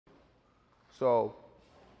So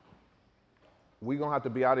we're going to have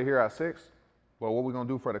to be out of here at 6. But what we're going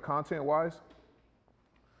to do for the content-wise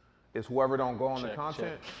is whoever don't go on the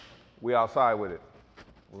content, we outside with it.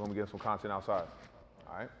 We're going to be getting some content outside.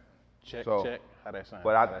 All right? Check. How that sound?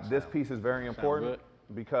 But this piece is very important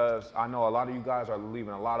because I know a lot of you guys are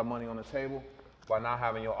leaving a lot of money on the table by not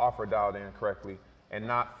having your offer dialed in correctly and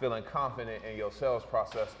not feeling confident in your sales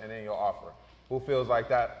process and in your offer. Who feels like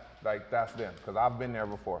that? Like that's them, because I've been there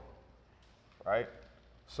before, right?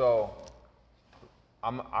 So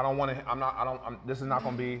this is not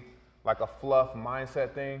going to be like a fluff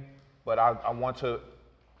mindset thing, but I want to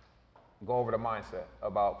go over the mindset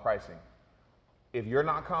about pricing. If you're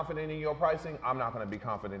not confident in your pricing, I'm not going to be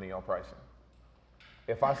confident in your pricing.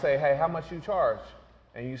 If I say, hey, how much you charge?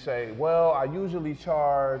 And you say, well, I usually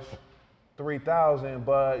charge $3,000,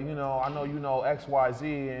 but I know you know X, Y,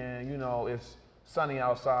 Z, and it's sunny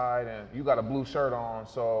outside, and you got a blue shirt on,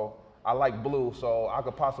 so I like blue, so I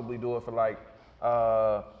could possibly do it for like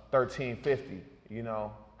 $1,350.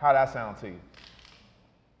 How that sound to you?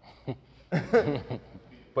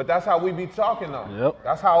 But that's how we be talking though. Yep.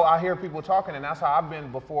 That's how I hear people talking, and that's how I've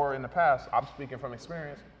been before in the past. I'm speaking from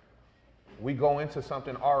experience. We go into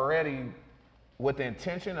something already with the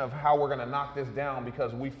intention of how we're gonna knock this down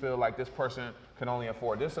because we feel like this person can only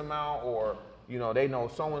afford this amount, or they know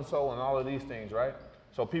so-and-so and all of these things, right?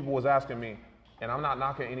 So people was asking me, and I'm not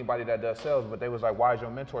knocking anybody that does sales, but they was like, why is your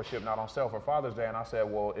mentorship not on sale for Father's Day? And I said,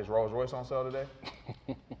 well, is Rolls Royce on sale today?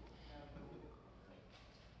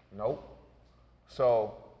 Nope.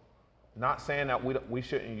 So, not saying that we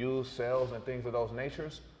shouldn't use sales and things of those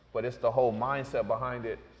natures, but it's the whole mindset behind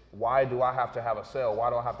it. Why do I have to have a sale? Why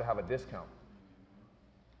do I have to have a discount?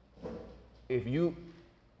 If you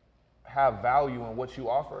have value in what you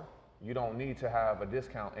offer, you don't need to have a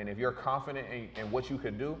discount. And if you're confident in what you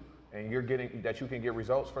could do and that you can get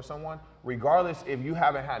results for someone, regardless if you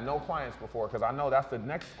haven't had no clients before, because I know that's the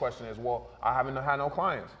next question is, well, I haven't had no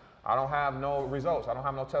clients. I don't have no results. I don't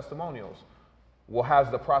have no testimonials. Well, has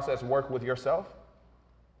the process worked with yourself?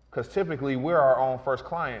 Because typically we're our own first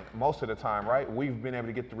client most of the time, right? We've been able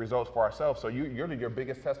to get the results for ourselves. So you're your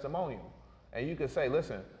biggest testimonial. And you can say,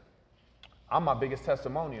 listen, I'm my biggest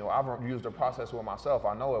testimonial. I've used the process with myself.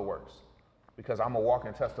 I know it works because I'm a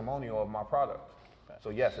walking testimonial of my product. So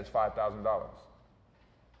yes, it's $5,000,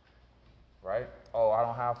 right? Oh, I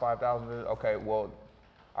don't have $5,000. Okay, well,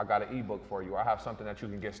 I got an ebook for you. I have something that you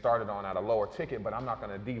can get started on at a lower ticket, but I'm not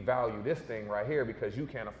going to devalue this thing right here because you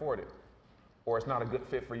can't afford it, or it's not a good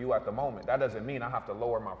fit for you at the moment. That doesn't mean I have to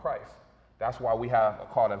lower my price. That's why we have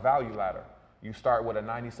called a value ladder. You start with a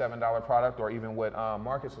 $97 product, or even what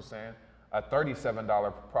Marcus was saying, a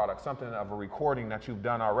 $37 product, something of a recording that you've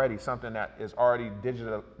done already, something that is already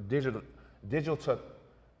digital.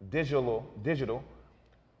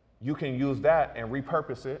 You can use that and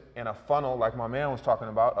repurpose it in a funnel, like my man was talking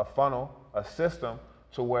about, a funnel, a system,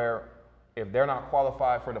 to where if they're not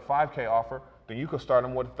qualified for the 5K offer, then you could start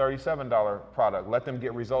them with a $37 product. Let them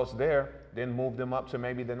get results there, then move them up to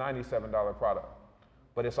maybe the $97 product.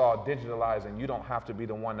 But it's all digitalized, and you don't have to be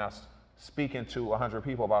the one that's speaking to 100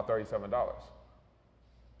 people about $37.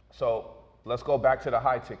 So let's go back to the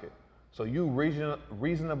high ticket. So you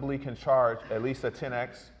reasonably can charge at least a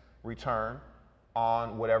 10x return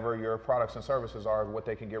on whatever your products and services are, what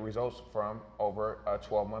they can get results from over a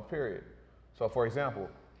 12-month period. So for example,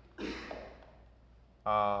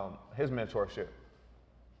 his mentorship,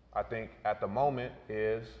 I think at the moment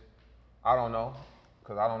is, I don't know,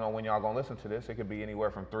 because I don't know when y'all gonna listen to this, it could be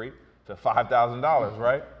anywhere from $3,000 to $5,000,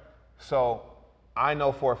 right? So I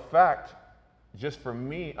know for a fact, just for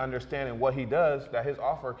me understanding what he does, that his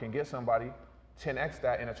offer can get somebody 10x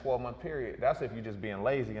that in a 12-month period. That's if you're just being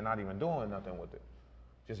lazy and not even doing nothing with it.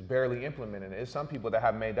 Just barely implementing it. It's some people that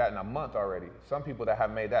have made that in a month already. Some people that have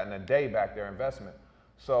made that in a day back their investment.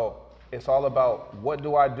 So it's all about, what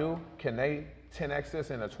do I do? Can they 10x this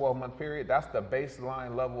in a 12-month period? That's the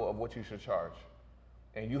baseline level of what you should charge.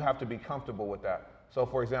 And you have to be comfortable with that. So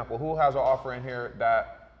for example, who has an offer in here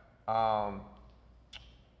that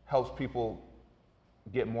helps people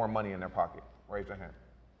get more money in their pocket? Raise your hand.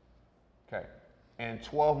 Okay. In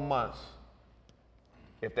 12 months,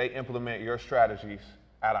 if they implement your strategies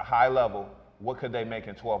at a high level, what could they make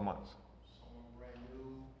in 12 months? Someone brand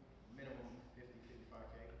new, minimum 50,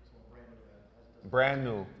 55K. Someone brand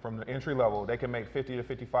new from the entry level, they can make 50 to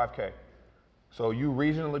 55K. So you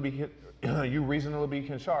reasonably can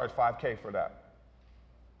charge 5K for that.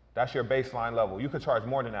 That's your baseline level. You could charge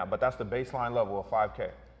more than that, but that's the baseline level of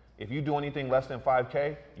 5K. If you do anything less than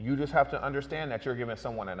 5K, you just have to understand that you're giving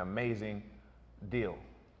someone an amazing deal,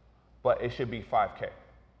 but it should be 5K.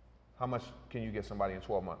 How much can you get somebody in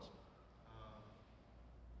 12 months?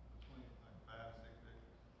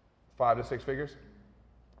 5 to 6 figures?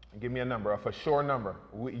 Give me a number, a for sure number.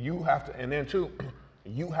 You have to, and then two,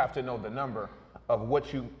 you have to know the number of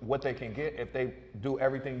what they can get if they do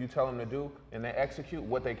everything you tell them to do and they execute,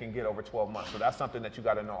 what they can get over 12 months. So that's something that you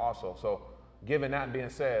got to know also. So given that being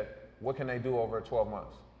said, what can they do over 12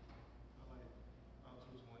 months?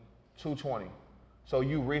 220. So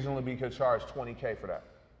you reasonably could charge 20K for that.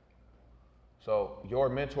 So your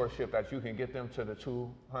mentorship that you can get them to the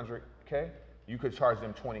 200K, you could charge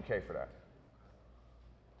them 20K for that.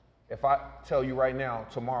 If I tell you right now,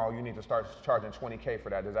 tomorrow, you need to start charging 20K for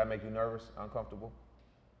that, does that make you nervous, uncomfortable?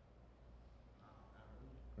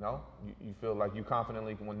 No? You feel like you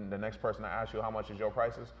confidently, when the next person asks you how much is your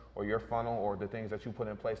prices or your funnel or the things that you put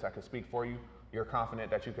in place that can speak for you, you're confident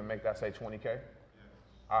that you can make that say 20K? Yes.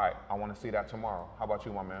 All right, I want to see that tomorrow. How about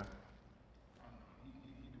you, my man?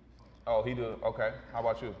 Oh, he do, okay. How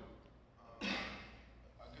about you? I guess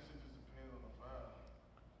it just depends on the file.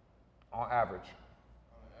 On average?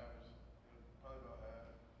 On the average, probably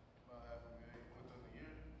about half a million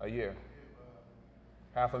within a year. A year?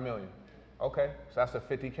 Yeah, $500,000? Okay, so that's a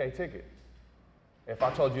 50K ticket. If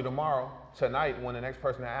I told you tomorrow, tonight, when the next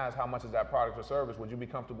person asks how much is that product or service, would you be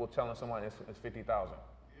comfortable telling someone it's 50,000? Yeah,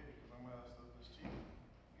 because I'm out of stuff that's cheap. You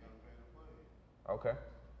gotta pay to play. Okay.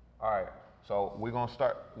 All right. So we're gonna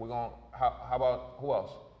start. How about who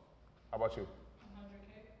else? How about you?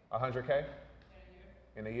 100K. 100K?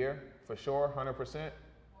 In a year, for sure, 100%. 100%. Amen.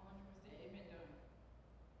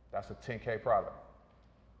 That's a 10K product.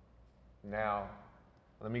 Now,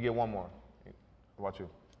 let me get one more. How about you?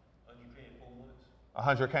 100K in 4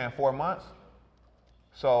 months. 100K in 4 months.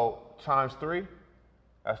 So times 3,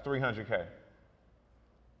 that's 300K.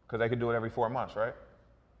 Because they could do it every 4 months, right?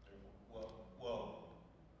 Well,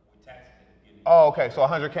 with taxes at the beginning. Oh, okay. So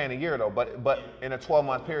 100K in a year though, but in a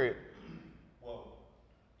 12-month period. Well,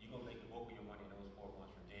 you're gonna make the bulk of your money in those 4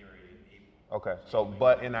 months from January to April. Okay. So,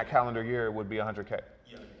 but in that calendar year, it would be 100K.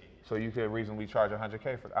 Yeah, 100K. So you could reasonably charge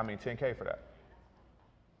 100K for, 10K for that.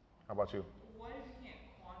 How about you? What if you can't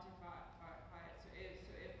quantify it? So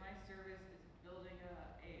if my service is building a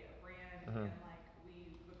brand and like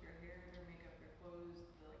we book their hair, their makeup, their clothes,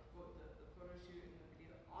 the photo shoot and the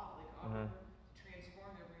video, offer to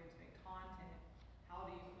transform their brand to make content, how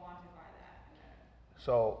do you quantify that?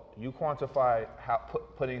 So you quantify how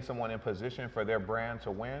putting someone in position for their brand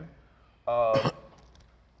to win.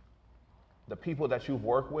 The people that you've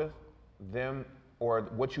worked with, them or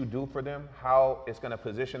what you do for them, how it's going to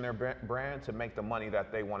position their brand to make the money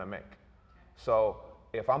that they want to make. So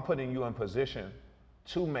if I'm putting you in position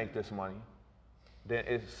to make this money, then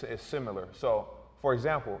it's similar. So for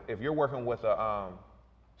example, if you're working with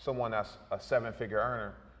someone that's a 7-figure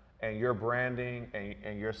earner and your branding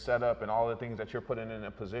and your setup and all the things that you're putting in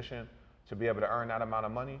a position to be able to earn that amount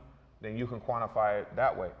of money, then you can quantify it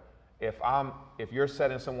that way. If you're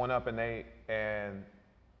setting someone up and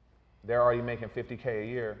they're already making 50K a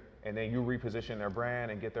year, and then you reposition their brand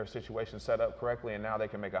and get their situation set up correctly, and now they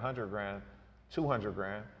can make 100 grand, 200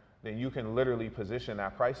 grand, then you can literally position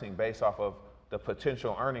that pricing based off of the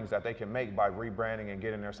potential earnings that they can make by rebranding and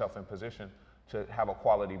getting themselves in position to have a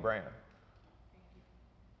quality brand.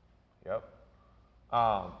 Yep.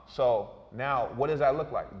 So now, what does that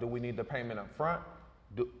look like? Do we need the payment up front?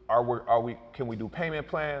 Can we do payment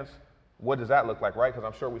plans? What does that look like, right? Because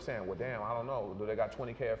I'm sure we're saying, well, damn, I don't know. Do they got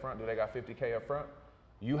 20K up front? Do they got 50K up front?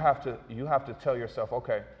 You have to tell yourself,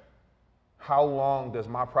 okay, how long does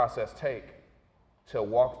my process take to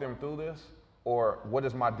walk them through this? Or what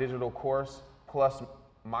is my digital course plus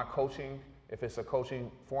my coaching, if it's a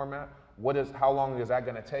coaching format, how long is that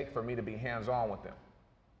going to take for me to be hands-on with them?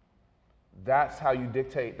 That's how you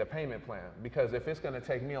dictate the payment plan. Because if it's going to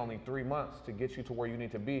take me only 3 months to get you to where you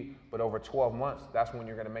need to be, but over 12 months, that's when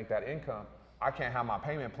you're going to make that income, I can't have my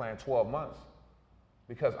payment plan 12 months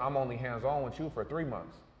because I'm only hands-on with you for 3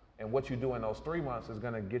 months. And what you do in those 3 months is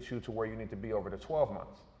going to get you to where you need to be over the 12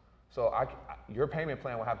 months. So your payment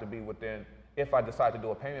plan will have to be within, if I decide to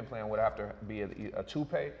do a payment plan, would have to be a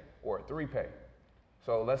 2-pay or a 3-pay.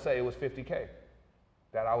 So let's say it was 50K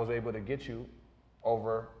that I was able to get you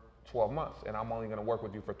over 12 months, and I'm only going to work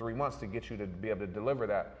with you for 3 months to get you to be able to deliver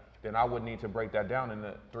that, then I would need to break that down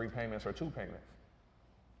into 3 payments or 2 payments.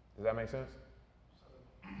 Does that make sense? So,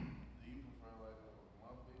 do you prefer like a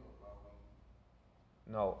monthly or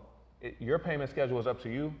bi-weekly? No, your payment schedule is up to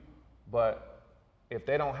you, but if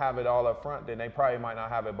they don't have it all up front, then they probably might not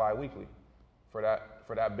have it bi-weekly for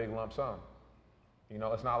that big lump sum. You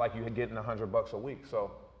know, it's not like you're getting $100 a week.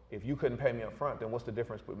 So if you couldn't pay me up front, then what's the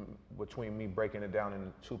difference between me breaking it down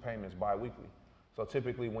into 2 payments bi-weekly? So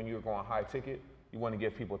typically when you're going high ticket, you want to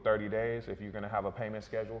give people 30 days if you're going to have a payment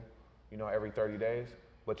schedule, you know, every 30 days.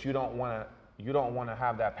 but you don't want to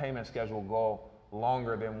have that payment schedule go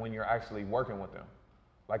longer than when you're actually working with them.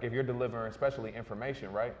 Like if you're delivering, especially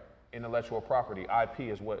information, right? Intellectual property, IP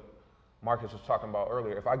is what Marcus was talking about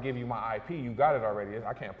earlier. If I give you my IP, you got it already.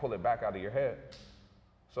 I can't pull it back out of your head.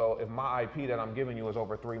 So if my IP that I'm giving you is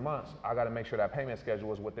over 3 months, I got to make sure that payment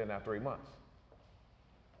schedule is within that 3 months,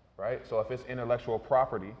 right? So if it's intellectual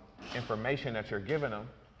property, information that you're giving them,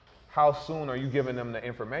 how soon are you giving them the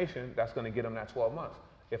information that's going to get them that 12 months?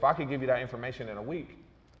 If I could give you that information in a week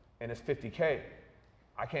and it's 50K,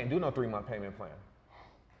 I can't do no 3-month payment plan.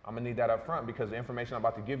 I'm gonna need that up front because the information I'm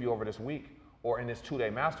about to give you over this week or in this 2-day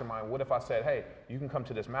mastermind, what if I said, hey, you can come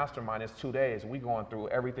to this mastermind, it's 2 days, we going through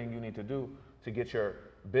everything you need to do to get your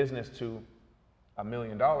business to $1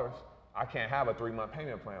 million. I can't have a 3-month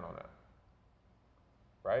payment plan on that,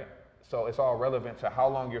 right? So it's all relevant to how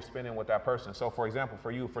long you're spending with that person. So for example,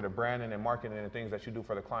 for you, for the branding and marketing and things that you do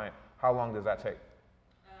for the client, how long does that take?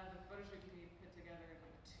 The photo shoot can be put together in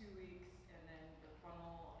like 2 weeks, and then the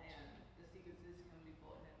funnel and the sequences can be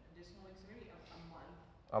built in an additional weeks, maybe a month.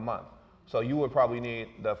 A month. So you would probably need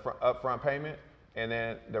the upfront payment and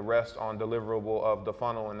then the rest on deliverable of the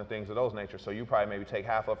funnel and the things of those nature. So you probably maybe take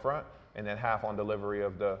half upfront and then half on delivery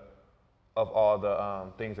of all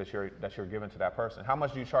the things that you're giving to that person. How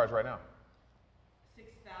much do you charge right now? $6,000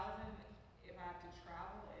 if I have to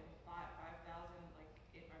travel, and $5,000 like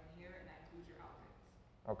if I'm here, and that includes your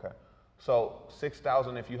outfits. Okay. So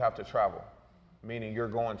 $6,000 if you have to travel, meaning you're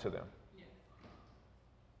going to them. Yes.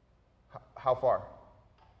 How far?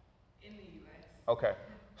 In the U.S. Okay.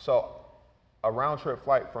 So a round trip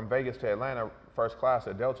flight from Vegas to Atlanta, first class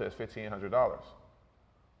at Delta is $1,500.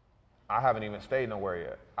 I haven't even stayed nowhere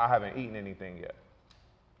yet. I haven't eaten anything yet.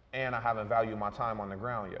 And I haven't valued my time on the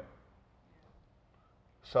ground yet.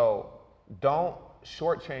 So don't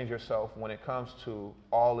shortchange yourself when it comes to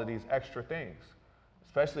all of these extra things.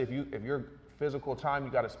 Especially if your physical time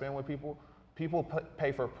you got to spend with people,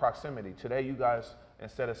 pay for proximity. Today you guys,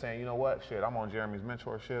 instead of saying, you know what, shit, I'm on Jeremy's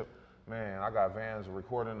mentorship, man, I got Vans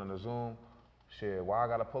recording on the Zoom, shit, why I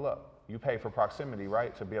got to pull up? You pay for proximity,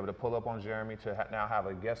 right? To be able to pull up on Jeremy, to now have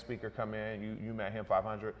a guest speaker come in. You met him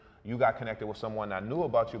 500. You got connected with someone that knew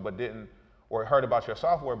about you but didn't, or heard about your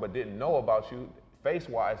software but didn't know about you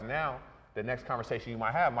face-wise. Now, the next conversation you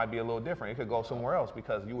might have might be a little different. It could go somewhere else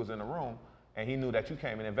because you was in the room and he knew that you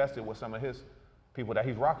came and invested with some of his people that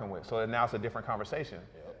he's rocking with. So now it's a different conversation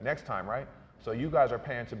next time, right? So you guys are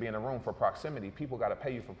paying to be in a room for proximity. People got to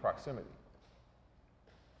pay you for proximity.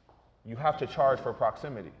 You have to charge for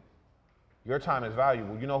proximity. Your time is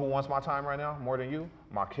valuable. You know who wants my time right now more than you?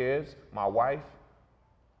 My kids, my wife,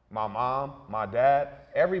 my mom, my dad.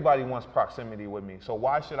 Everybody wants proximity with me. So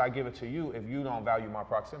why should I give it to you if you don't value my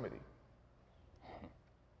proximity?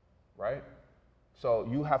 Right? So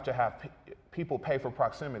you have to have people pay for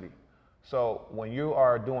proximity. So when you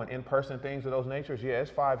are doing in-person things of those natures, yeah, it's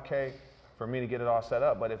 $5K for me to get it all set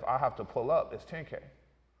up. But if I have to pull up, it's $10K.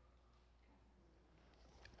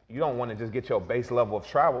 You don't want to just get your base level of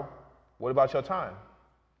travel. What about your time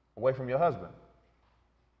away from your husband,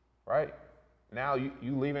 right? Now you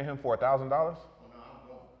leaving him for $1,000? Oh, no, I'm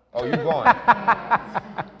going. Oh, you going?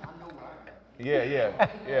 I know where I am.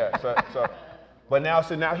 Yeah. So, but now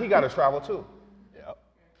he got to travel too. Yep.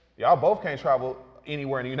 Y'all both can't travel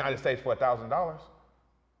anywhere in the United States for $1,000.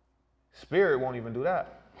 Spirit won't even do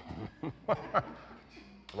that,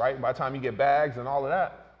 right? By the time you get bags and all of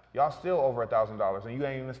that, y'all still over $1,000, and you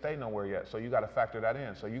ain't even stayed nowhere yet. So you got to factor that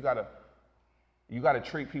in. So you got to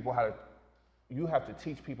treat people you have to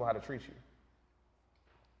teach people how to treat you.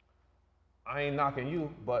 I ain't knocking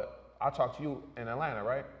you, but I talked to you in Atlanta,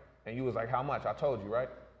 right? And you was like, how much? I told you, right?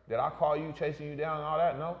 Did I call you, chasing you down and all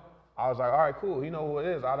that? No. I was like, all right, cool. He know who it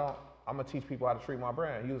is. I'm going to teach people how to treat my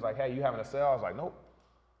brand. He was like, hey, you having a sale? I was like, nope.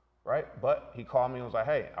 Right? But he called me and was like,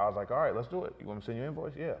 hey. I was like, all right, let's do it. You want me to send you an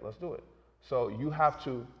invoice? Yeah, let's do it. So you have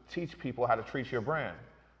to teach people how to treat your brand.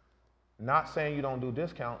 Not saying you don't do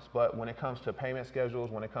discounts, but when it comes to payment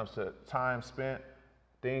schedules, when it comes to time spent,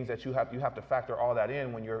 things that you have to factor all that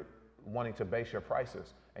in when you're wanting to base your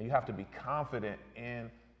prices. And you have to be confident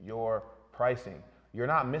in your pricing. You're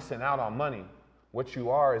not missing out on money. What you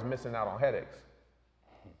are is missing out on headaches.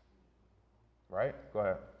 Right? Go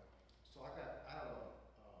ahead. So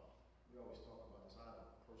we always talk about this. I have a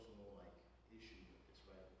personal issue with this,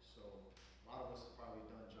 right? So a lot of us have probably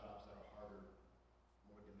done jobs that are harder,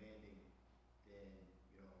 more demanding than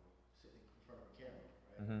sitting in front of a camera,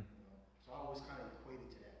 right? Mm-hmm. So I always kind of equated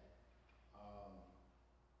to that.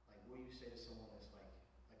 What do you say to someone that's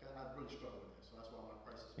I really struggle with that. So that's why my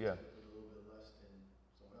prices are a little bit less than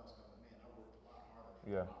someone else. I'm like, man, I worked a lot harder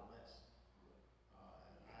for a lot less. I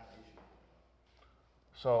have an issue with that.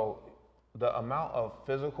 So the amount of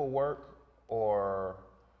physical work or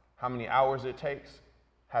how many hours it takes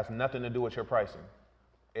has nothing to do with your pricing.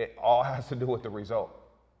 It all has to do with the result.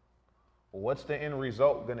 What's the end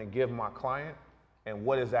result going to give my client, and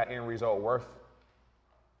what is that end result worth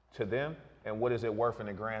to them, and what is it worth in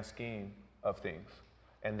the grand scheme of things?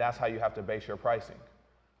 And that's how you have to base your pricing,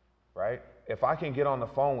 right? If I can get on the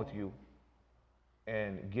phone with you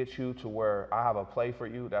and get you to where I have a play for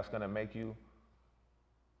you that's going to make you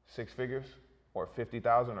 6 figures or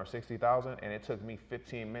 50,000 or 60,000, and it took me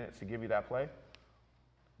 15 minutes to give you that play,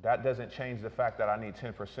 that doesn't change the fact that I need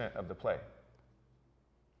 10% of the play.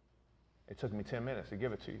 It took me 10 minutes to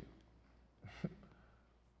give it to you.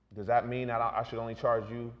 Does that mean that I should only charge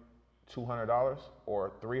you $200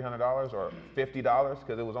 or $300 or $50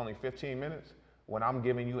 because it was only 15 minutes when I'm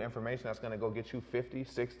giving you information that's going to go get you $50,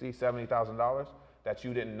 $60, $70,000 that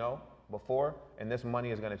you didn't know before, and this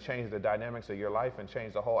money is going to change the dynamics of your life and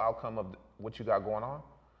change the whole outcome of what you got going on?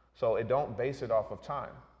 So it don't base it off of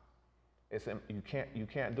time. You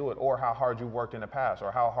can't do it, or how hard you worked in the past,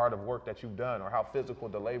 or how hard of work that you've done, or how physical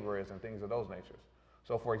the labor is, and things of those natures.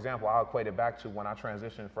 So for example, I'll equate it back to when I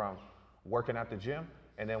transitioned from working at the gym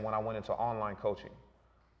and then when I went into online coaching.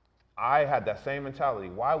 I had that same mentality.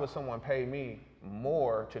 Why would someone pay me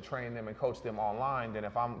more to train them and coach them online than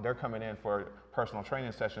if they're coming in for personal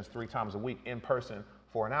training sessions 3 times a week in person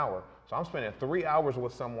for an hour? So I'm spending 3 hours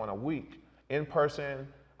with someone a week in person.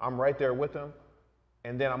 I'm right there with them.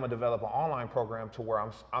 And then I'm gonna develop an online program to where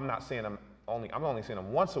I'm only seeing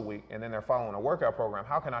them once a week, and then they're following a workout program.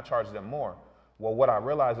 How can I charge them more? Well, what I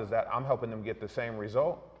realize is that I'm helping them get the same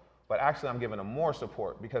result, but actually I'm giving them more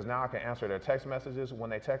support, because now I can answer their text messages when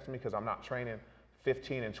they text me, because I'm not training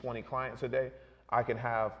 15 and 20 clients a day. I can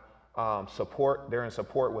have support. They're in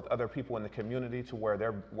support with other people in the community to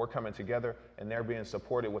where we're coming together and they're being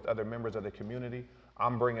supported with other members of the community.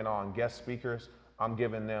 I'm bringing on guest speakers. I'm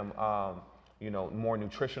giving them more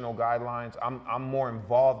nutritional guidelines. I'm more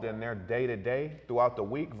involved in their day-to-day throughout the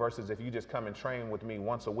week versus if you just come and train with me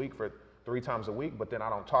once a week for 3 times a week, but then I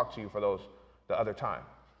don't talk to you for the other time.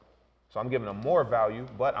 So I'm giving them more value,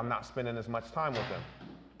 but I'm not spending as much time with them.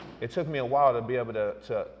 It took me a while to be able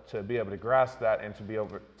to be able to grasp that and to be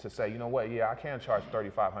able to say, you know what, yeah, I can charge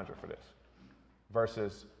 $3,500 for this.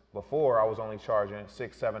 Versus before I was only charging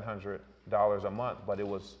 $600, $700 a month, but it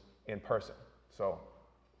was in person. So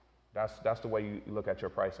that's the way you look at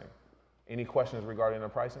your pricing. Any questions regarding the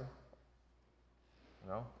pricing?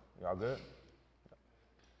 No? Y'all good?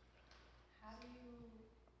 How do you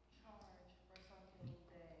charge for something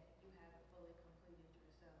that you haven't fully completed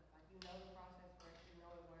yourself? Like, you know the process works, you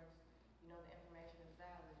know it works, you know the information is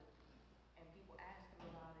valid, and people ask you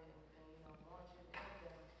about it and want you to help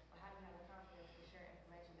them, but how do you have the confidence to share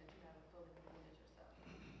information that you haven't fully completed yourself?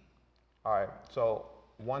 All right, so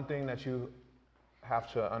one thing that you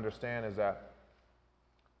have to understand is that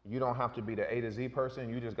you don't have to be the A to Z person,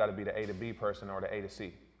 you just got to be the A to B person or the A to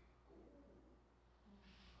C.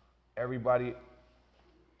 Everybody,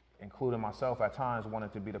 including myself at times,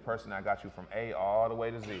 wanted to be the person that got you from A all the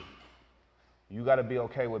way to Z. You got to be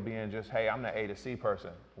okay with being just, hey, I'm the A to C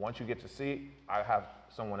person. Once you get to C, I have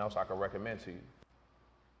someone else I can recommend to you.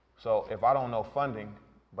 So if I don't know funding,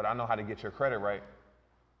 but I know how to get your credit right,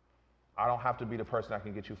 I don't have to be the person that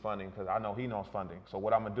can get you funding, because I know he knows funding. So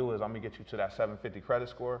what I'm gonna do is I'm gonna get you to that 750 credit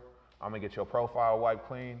score. I'm gonna get your profile wiped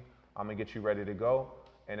clean. I'm gonna get you ready to go.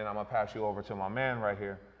 And then I'm gonna pass you over to my man right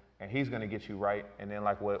here, and he's gonna get you right. And then,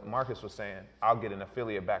 like what Marcus was saying, I'll get an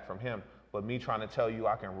affiliate back from him. But me trying to tell you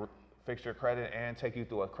I can fix your credit and take you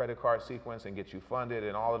through a credit card sequence and get you funded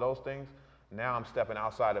and all of those things, now I'm stepping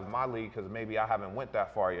outside of my league, because maybe I haven't went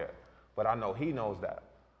that far yet. But I know he knows that.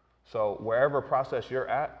 So wherever process you're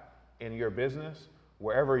at in your business,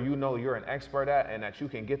 wherever you know you're an expert at and that you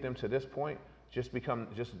can get them to this point, just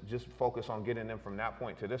focus on getting them from that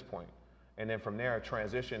point to this point. And then from there,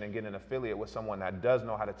 transition and get an affiliate with someone that does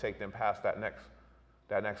know how to take them past that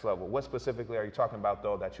next level. What specifically are you talking about,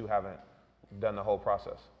 though, that you haven't done the whole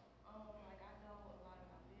process? Like, I know a lot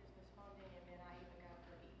about business funding, and then I even got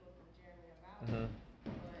the ebook from Jeremy about it,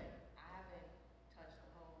 but I haven't touched the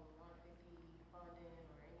whole 150 funding or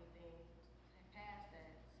anything past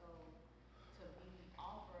that. So to be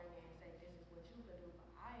offering it and say this is what you could do, but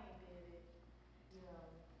I ain't did it,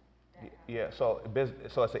 that. Yeah. So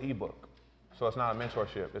it's an ebook. So it's not a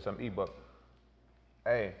mentorship. It's an ebook.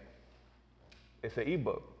 Hey, it's an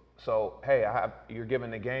ebook. So hey, you're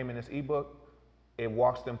given the game in this ebook. It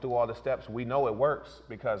walks them through all the steps. We know it works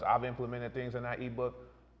because I've implemented things in that ebook.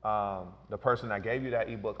 The person that gave you that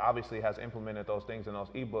ebook obviously has implemented those things in those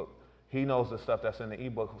ebooks. He knows the stuff that's in the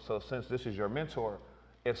ebook. So since this is your mentor,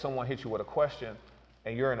 if someone hits you with a question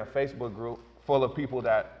and you're in a Facebook group full of people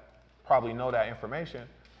that probably know that information,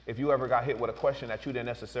 if you ever got hit with a question that you didn't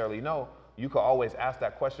necessarily know, you could always ask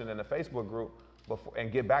that question in the Facebook group before,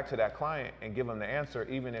 and get back to that client and give them the answer,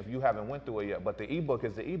 even if you haven't went through it yet. But the ebook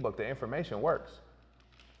is the ebook. The information works.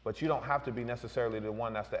 But you don't have to be necessarily the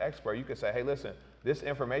one that's the expert. You can say, hey, listen, this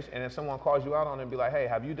information, and if someone calls you out on it and be like, hey,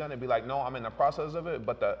 have you done it? Be like, no, I'm in the process of it,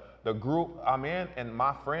 but the group I'm in and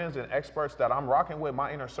my friends and experts that I'm rocking with,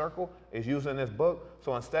 my inner circle, is using this book.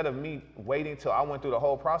 So instead of me waiting till I went through the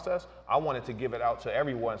whole process, I wanted to give it out to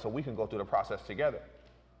everyone so we can go through the process together.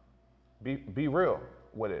 Be real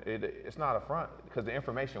with it. It's not a front, because the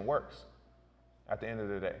information works at the end of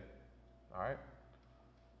the day. All right?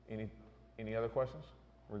 Any other questions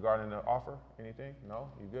regarding the offer? Anything? No?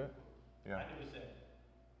 You good? Yeah. I noticed that, I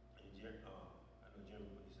know Jeremy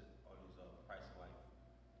put this on his pricing, like,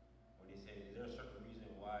 when they say, is there a certain reason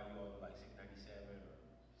why you all do like $697 or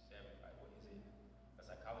 $7? Like, what is it? A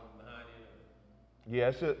psychology behind it? Or?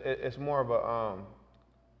 Yeah, it's more of a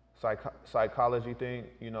psychology thing,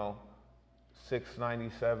 you know.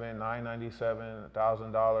 $697, $997,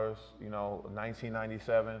 $1,000, you know,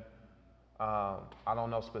 $1997. I don't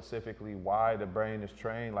know specifically why the brain is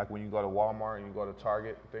trained. Like when you go to Walmart and you go to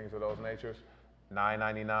Target, things of those natures,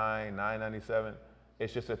 $999, $997.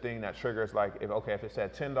 It's just a thing that triggers, like, if it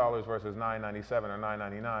said $10 versus $997 or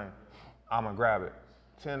 $999, I'm gonna grab it.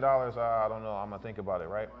 $10, I don't know, I'm gonna think about it,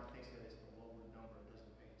 right? Mine thinks that it's the lower number,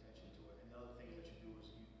 doesn't pay attention to it. And the other thing that you do is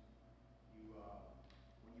when you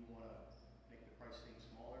want to make the price thing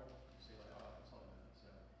smaller, you say like, oh, it's only 97.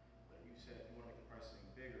 But you said if you want to make the price thing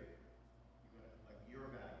bigger, you're gonna like your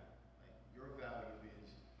value. Like your value is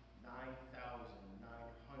 $9,907,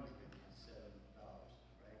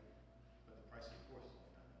 right? But the price of the course is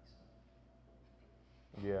only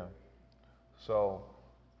 $997. Yeah. So,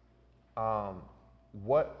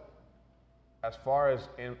 as far as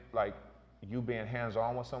in like you being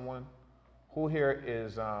hands-on with someone, who here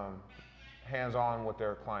is hands-on with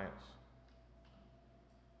their clients?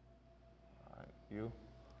 All right, you?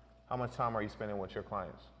 How much time are you spending with your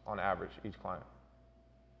clients on average, each client,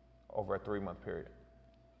 over a 3-month period?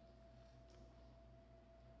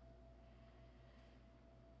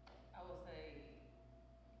 I would say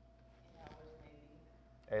 8 hours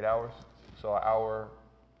maybe. 8 hours? So an hour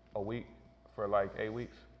a week for like 8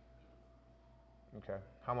 weeks? Okay.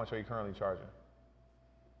 How much are you currently charging?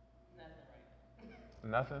 Nothing right now.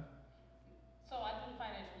 Nothing? So I do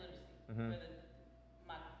financial literacy. Mhm. But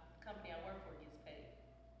my company I work for gets paid,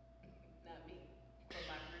 not me, for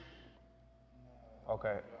my curriculum.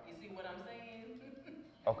 Okay. You see what I'm saying?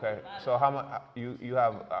 Okay. So how much you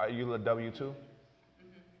have? Are you a W-2?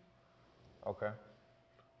 Mm-hmm. Okay.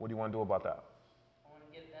 What do you want to do about that? I want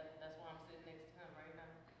to get that. That's why I'm sitting next to him right now.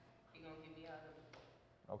 He gonna get me out of it.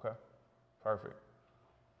 Okay. Perfect.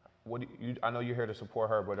 What do you? I know you're here to support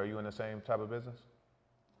her, but are you in the same type of business?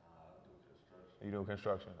 I do construction. You do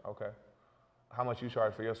construction. Okay. How much you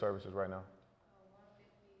charge for your services right now?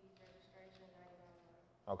 150 registration,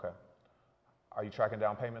 99 Okay. Are you tracking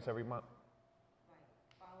down payments every month? like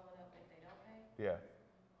following up if they don't pay. Yeah.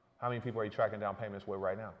 How many people are you tracking down payments with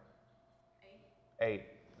right now? 8. 8.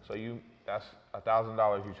 So that's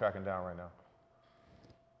 $1,000 you tracking down right now.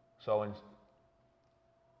 So I'm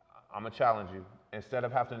gonna challenge you. Instead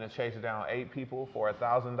of having to chase down 8 people for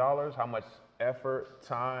 $1,000, how much effort,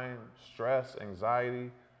 time, stress,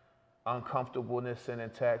 anxiety, uncomfortableness sending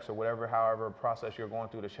texts or whatever, however process you're going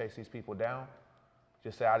through to chase these people down,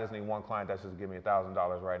 just say, I just need one client that's just give me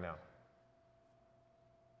 $1,000 right now.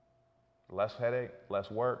 Less headache,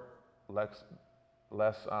 less work, less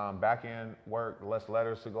back end work, less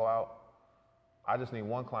letters to go out. I just need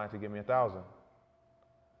one client to give me 1,000.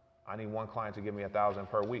 I need one client to give me 1,000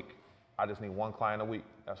 per week. I just need one client a week.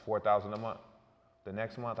 That's 4,000 a month. The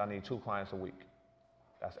next month, I need 2 clients a week.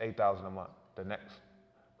 That's 8,000 a month. How do you do that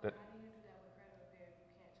with credit repair if you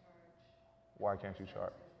can't charge? Why can't you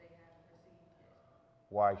charge? Since they haven't received yet.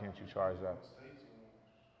 Why can't you charge that? States,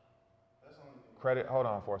 that's only. Credit, hold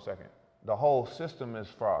on for a second. The whole system is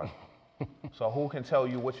fraud. So who can tell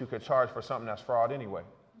you what you could charge for something that's fraud anyway?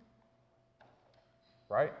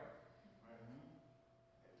 Right?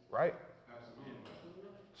 Right?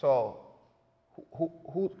 So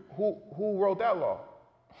who wrote that law?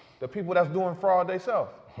 The people that's doing fraud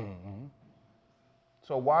themselves.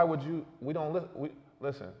 So why would you?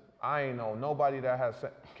 Listen. I ain't know nobody that has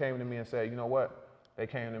came to me and said, you know what? They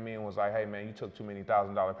came to me and was like, hey man, you took too many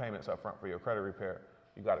 $1,000 payments up front for your credit repair.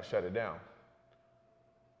 You got to shut it down.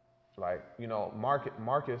 Like, you know,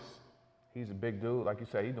 Marcus, he's a big dude. Like you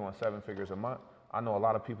said, he's doing 7 figures a month. I know a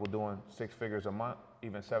lot of people doing 6 figures a month,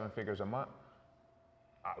 even 7 figures a month.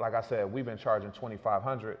 like I said, we've been charging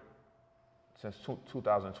 $2,500 since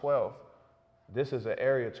 2012. This is an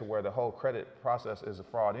area to where the whole credit process is a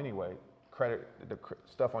fraud anyway. The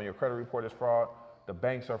stuff on your credit report is fraud. The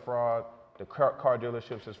banks are fraud. The car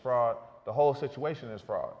dealerships is fraud. The whole situation is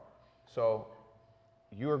fraud. So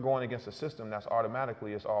you're going against a system that's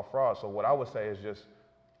automatically, it's all fraud. So what I would say is just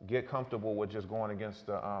get comfortable with just going against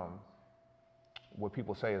the, what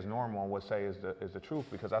people say is normal and what say is the truth,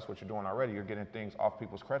 because that's what you're doing already. You're getting things off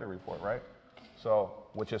people's credit report, right? So,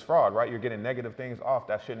 which is fraud, right? You're getting negative things off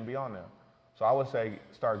that shouldn't be on there. So I would say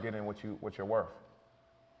start getting what you're worth,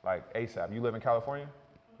 like ASAP. You live in California?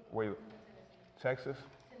 Where you? Texas?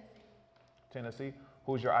 Tennessee?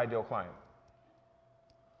 Who's your ideal client?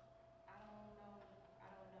 I don't know.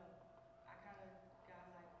 I kind of got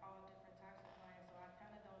like all different types of clients, so I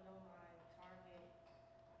kind of don't know my target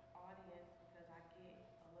audience because I get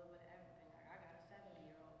a little bit of everything. Like I got a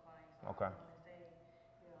 70-year-old client, so Okay. I don't want to say,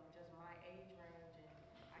 just my age range,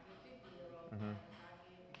 and I get 50-year-old clients. I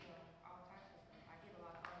get, all types of stuff. I get a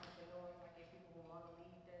lot of entrepreneurs. I get people who want to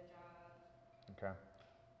leave their jobs. Okay.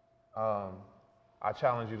 I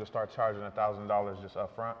challenge you to start charging $1,000 just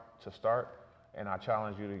up front to start, and I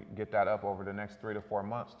challenge you to get that up over the next 3 to 4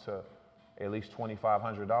 months to at least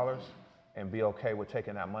 $2,500, and be okay with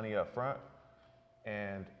taking that money up front.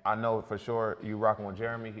 And I know for sure you rocking with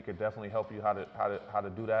Jeremy. He could definitely help you how to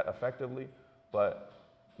do that effectively, but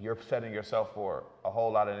you're setting yourself for a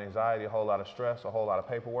whole lot of anxiety, a whole lot of stress, a whole lot of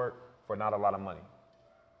paperwork for not a lot of money.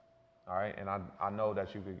 All right, and I know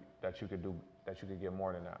that you could get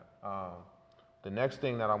more than that. The next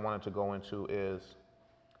thing that I wanted to go into is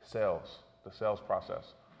sales, the sales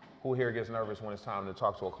process. Who here gets nervous when it's time to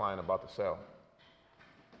talk to a client about the sale?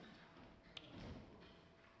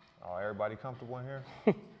 Oh, everybody comfortable in here?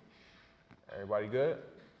 Everybody good?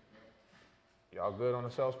 Y'all good on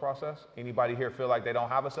the sales process? Anybody here feel like they don't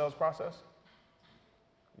have a sales process?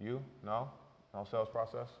 You? No? No sales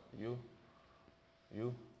process? You?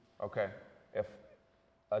 You? Okay. If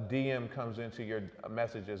a DM comes into your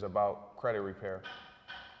messages about credit repair,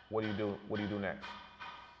 what do you do? What do you do next?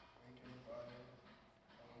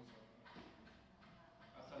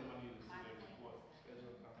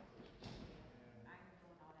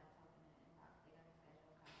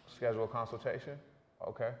 Schedule a consultation?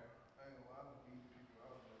 Okay. I ain't gonna lie to beat people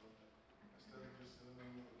out, though. Instead of just sending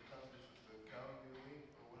them the calendar link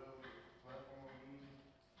or whatever platform I'm using,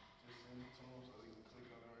 just send it to them so they can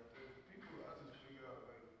click on it right there. People, I just figure out,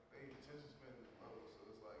 like, they attention span is low,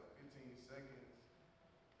 so it's like 15 seconds.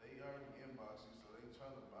 They already inbox you, so they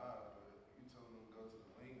trying to buy, but you tell them to go to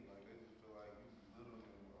the link, like, they just feel like you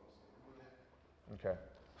belittling them or something. Okay.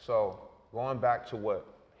 So going back to what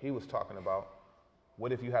he was talking about,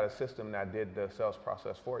 what if you had a system that did the sales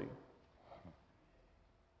process for you?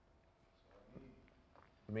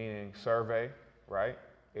 Meaning survey, right?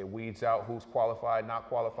 It weeds out who's qualified, not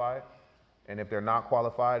qualified. And if they're not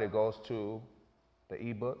qualified, it goes to the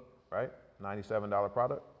ebook, right? $97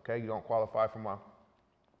 product. Okay, you don't qualify for my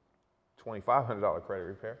 $2,500 credit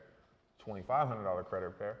repair. $2,500 credit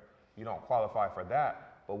repair. You don't qualify for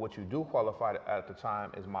that. But what you do qualify at the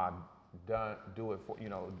time is my do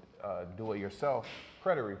it yourself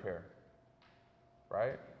credit repair,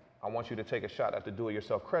 right? I want you to take a shot at the do it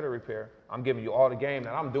yourself credit repair. I'm giving you all the game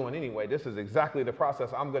that I'm doing anyway. This is exactly the process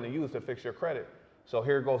I'm going to use to fix your credit. So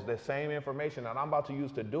here goes the same information that I'm about to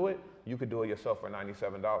use to do it. You could do it yourself for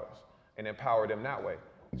 $97 and empower them that way.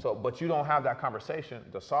 So, but you don't have that conversation.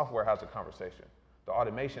 The software has the conversation. The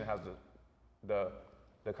automation has the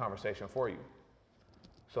conversation for you.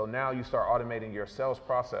 So now you start automating your sales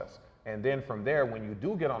process. And then from there, when you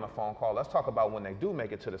do get on a phone call, let's talk about when they do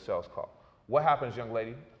make it to the sales call. What happens, young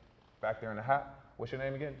lady, back there in the hat? What's your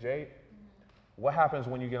name again? Jade? Mm-hmm. What happens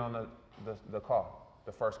when you get on the call,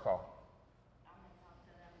 the first call? I'm going to talk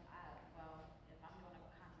to them. Well, if I'm doing a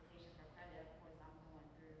consultation for credit, of course, I'm going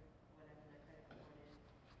through whatever their credit report is,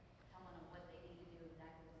 telling them what they need to do,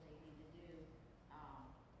 exactly what they need to do.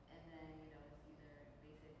 And then, it's either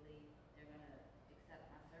basically they're going to accept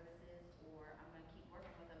my services or I'm going to keep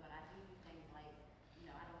working with them. But I do things like,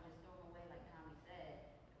 I don't just throw them away like Tommy said.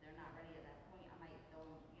 If they're not ready at that point, I might throw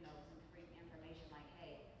them, some free information like,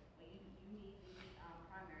 hey, well, you need these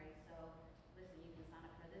primaries, so listen, you can sign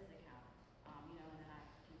up for this account, and then I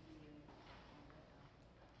continue.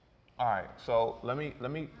 All right, so let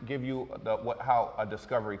me give you how a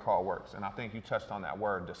discovery call works, and I think you touched on that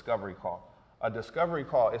word, discovery call. A discovery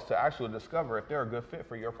call is to actually discover if they're a good fit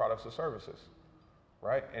for your products or services,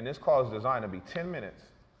 right? And this call is designed to be 10 minutes,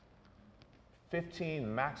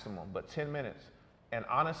 15 maximum, but 10 minutes. And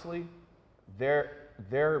honestly,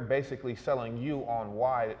 they're basically selling you on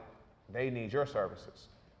why they need your services.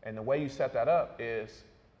 And the way you set that up is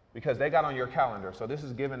because they got on your calendar. So this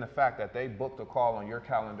is given the fact that they booked a call on your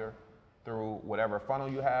calendar through whatever funnel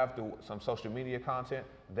you have, through some social media content.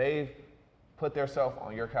 They've put themselves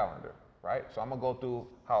on your calendar, right? So I'm gonna go through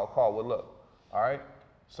how a call would look, all right?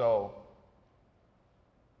 So,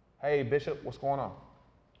 hey Bishop, what's going on?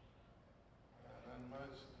 Nothing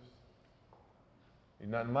much.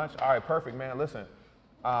 Nothing much? All right, perfect, man. Listen,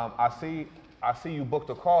 I see you booked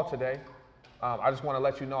a call today. I just want to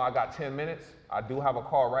let you know I got 10 minutes. I do have a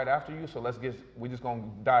call right after you, so we just gonna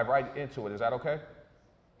dive right into it. Is that okay?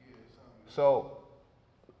 Yeah, it sounds good. So,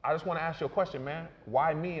 I just want to ask you a question, man.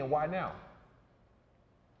 Why me and why now?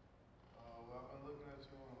 Well, I've been looking at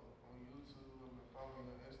you on YouTube, I've been following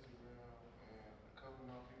you on Instagram, and a couple of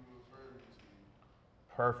my people referred me to you.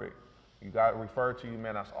 Perfect. You got referred to you,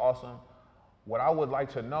 man. That's awesome. What I would like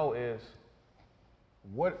to know is,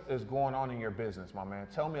 what is going on in your business, my man?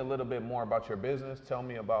 Tell me a little bit more about your business. Tell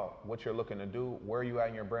me about what you're looking to do. Where are you at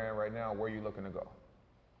in your brand right now? Where are you looking to go?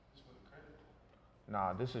 Just for the credit.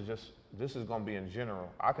 Nah, this is gonna be in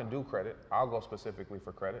general. I can do credit. I'll go specifically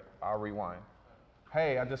for credit. I'll rewind.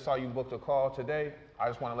 Hey, I just saw you booked a call today. I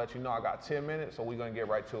just wanna let you know I got 10 minutes, so we're gonna get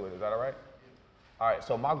right to it. Is that all right? All right,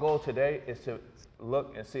 so my goal today is to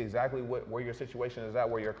look and see exactly where your situation is at,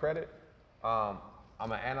 where your credit. I'm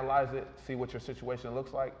gonna analyze it, see what your situation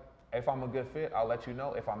looks like. If I'm a good fit, I'll let you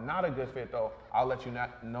know. If I'm not a good fit though, I'll let you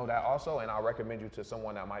know that also, and I'll recommend you to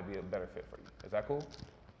someone that might be a better fit for you. Is that cool?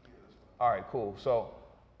 All right, cool. So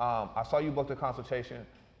I saw you booked a consultation.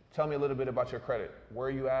 Tell me a little bit about your credit. Where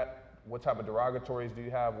are you at? What type of derogatories do you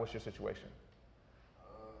have? What's your situation?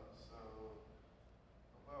 So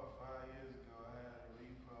about 5 years ago, I had a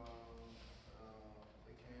repo.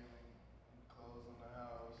 They came and closed on the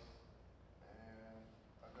house, and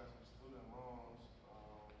I got some student loans,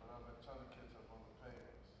 but I've been trying to catch up on the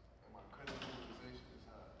payments, and my credit utilization is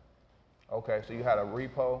high. Okay, so you had a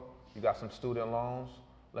repo, you got some student loans.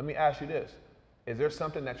 Let me ask you this. Is there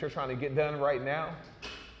something that you're trying to get done right now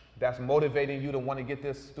that's motivating you to want to get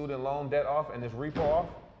this student loan debt off and this repo off?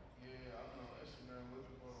 Yeah, I've been on Instagram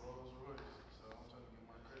looking for a Rolls Royce, so I'm trying to get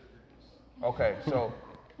my credit fixed.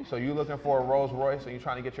 Okay, so you're looking for a Rolls Royce and you're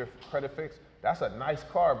trying to get your credit fixed? That's a nice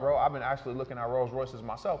car, bro. I've been actually looking at Rolls Royces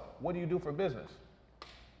myself. What do you do for business?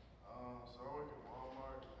 So I work at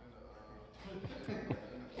Walmart in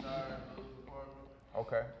the tire department.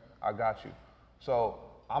 Okay, I got you. So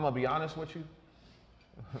I'm gonna be honest with you.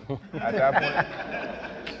 At that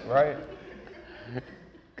point, right?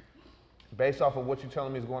 Based off of what you're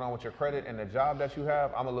telling me is going on with your credit and the job that you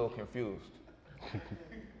have, I'm a little confused.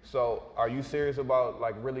 So are you serious about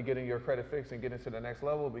like really getting your credit fixed and getting to the next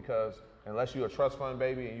level? Because unless you're a trust fund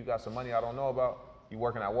baby and you got some money I don't know about, you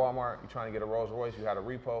working at Walmart, you're trying to get a Rolls Royce, you had a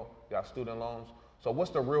repo, you got student loans. So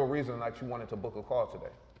what's the real reason that you wanted to book a call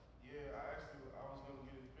today? Yeah, I was gonna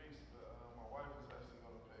get it fixed, but my wife is actually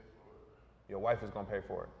gonna pay for it. Your wife is gonna pay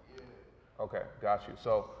for it. Yeah. Okay, got you.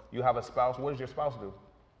 So you have a spouse. What does your spouse do?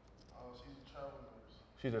 She's a travel nurse.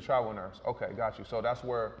 She's a travel nurse. Okay, got you. So that's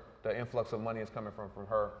where the influx of money is coming from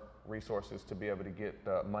her resources to be able to get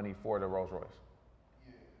the money for the Rolls Royce.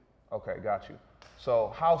 Yeah. Okay, got you.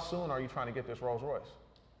 So how soon are you trying to get this Rolls Royce?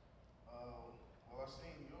 Well, I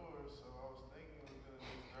seen yours, so I was thinking within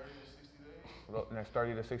the next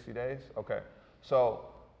 30 to 60 days. Next 30 to 60 days? Okay. So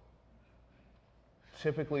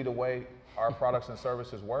typically the way our products and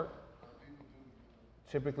services work,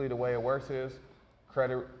 typically the way it works is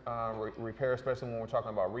credit repair, especially when we're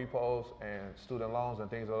talking about repos and student loans and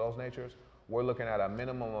things of those natures, we're looking at a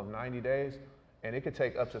minimum of 90 days, and it could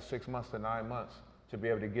take up to 6 months to 9 months to be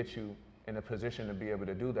able to get you in a position to be able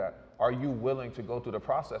to do that. Are you willing to go through the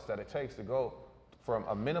process that it takes to go from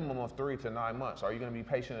a minimum of 3 to 9 months? Are you going to be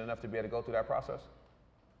patient enough to be able to go through that process?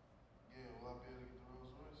 Yeah, will I be able to get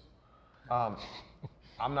the Rolls Royce?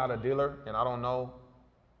 I'm not a dealer, and I don't know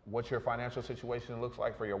what your financial situation looks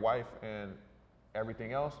like for your wife and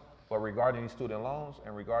everything else. But regarding these student loans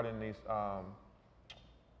and regarding these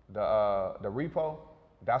the repo,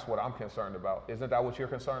 that's what I'm concerned about. Isn't that what you're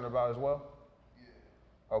concerned about as well?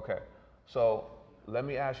 Yeah. Okay. So let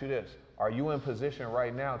me ask you this: are you in position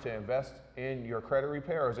right now to invest in your credit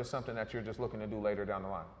repair, or is this something that you're just looking to do later down the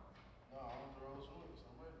line? No, I want the Rolls Royce.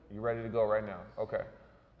 I'm ready. You ready to go right now? Okay.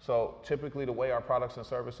 So typically the way our products and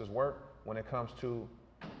services work when it comes to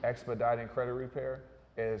expediting credit repair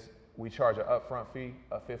is we charge an upfront fee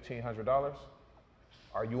of $1,500.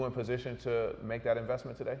 Are you in position to make that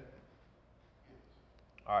investment today? Yes.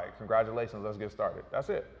 All right, congratulations. Let's get started. That's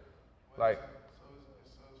it. Like, So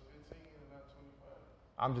it's 15 and not 25.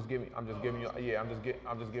 I'm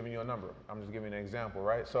just giving you a number. I'm just giving you an example,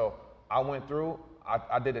 right? So I went through,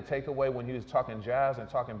 I did a takeaway when he was talking jazz and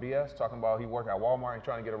talking BS, talking about he worked at Walmart and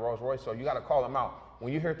trying to get a Rolls Royce. So you got to call him out.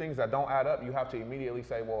 When you hear things that don't add up, you have to immediately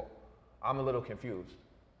say, well, I'm a little confused.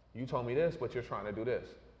 You told me this, but you're trying to do this.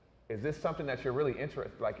 Is this something that you're really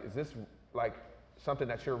interested? Like, is this like something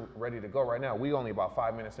that you're ready to go right now? We only about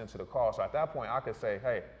 5 minutes into the call. So at that point, I could say,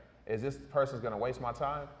 hey, is this person's going to waste my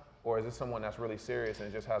time? Or is this someone that's really serious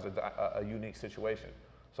and just has a unique situation?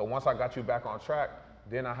 So once I got you back on track,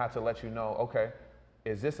 then I had to let you know, okay,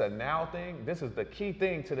 is this a now thing? This is the key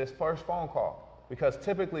thing to this first phone call, because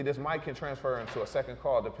typically this mic can transfer into a second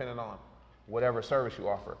call depending on whatever service you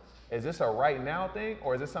offer. Is this a right now thing,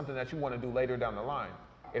 or is this something that you want to do later down the line?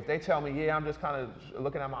 If they tell me, yeah, I'm just kind of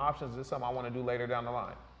looking at my options, this is something I want to do later down the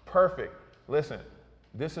line. Perfect. Listen,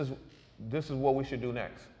 this is what we should do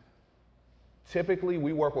next. Typically,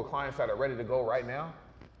 we work with clients that are ready to go right now.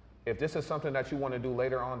 If this is something that you want to do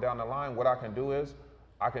later on down the line, what I can do is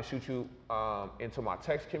I can shoot you into my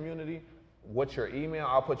text community. What's your email?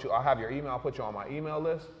 I'll have your email. I'll put you on my email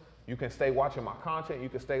list. You can stay watching my content. You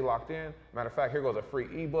can stay locked in. Matter of fact, here goes a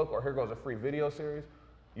free ebook, or here goes a free video series.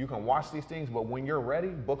 You can watch these things, but when you're ready,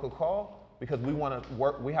 book a call, because we want to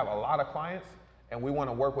work. We have a lot of clients, and we want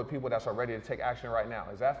to work with people that are ready to take action right now.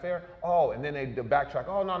 Is that fair? Oh, and then they backtrack.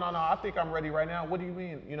 Oh, no, I think I'm ready right now. What do you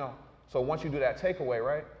mean? You know. So once you do that takeaway,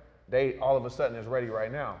 right, they all of a sudden is ready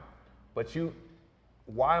right now. But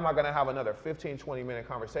why am I going to have another 15, 20-minute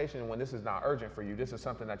conversation when this is not urgent for you? This is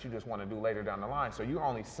something that you just want to do later down the line. So you're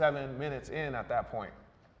only 7 minutes in at that point.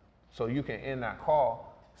 So you can end that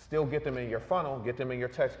call, still get them in your funnel, get them in your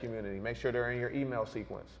text community, make sure they're in your email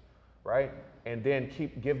sequence, right? And then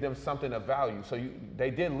give them something of value. So they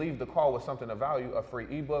did leave the call with something of value, a free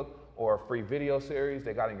ebook or a free video series.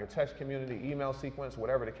 They got in your text community, email sequence,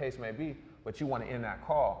 whatever the case may be, but you want to end that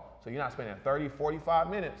call. So you're not spending 30, 45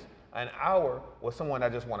 minutes, an hour with someone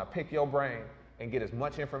that just want to pick your brain and get as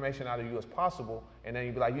much information out of you as possible. And then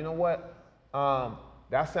you'd be like, you know what?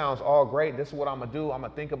 That sounds all great. This is what I'm going to do. I'm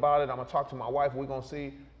going to think about it. I'm going to talk to my wife. We're going to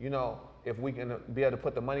see, you know, if we can be able to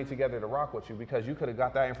put the money together to rock with you, because you could have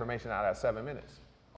got that information out of 7 minutes.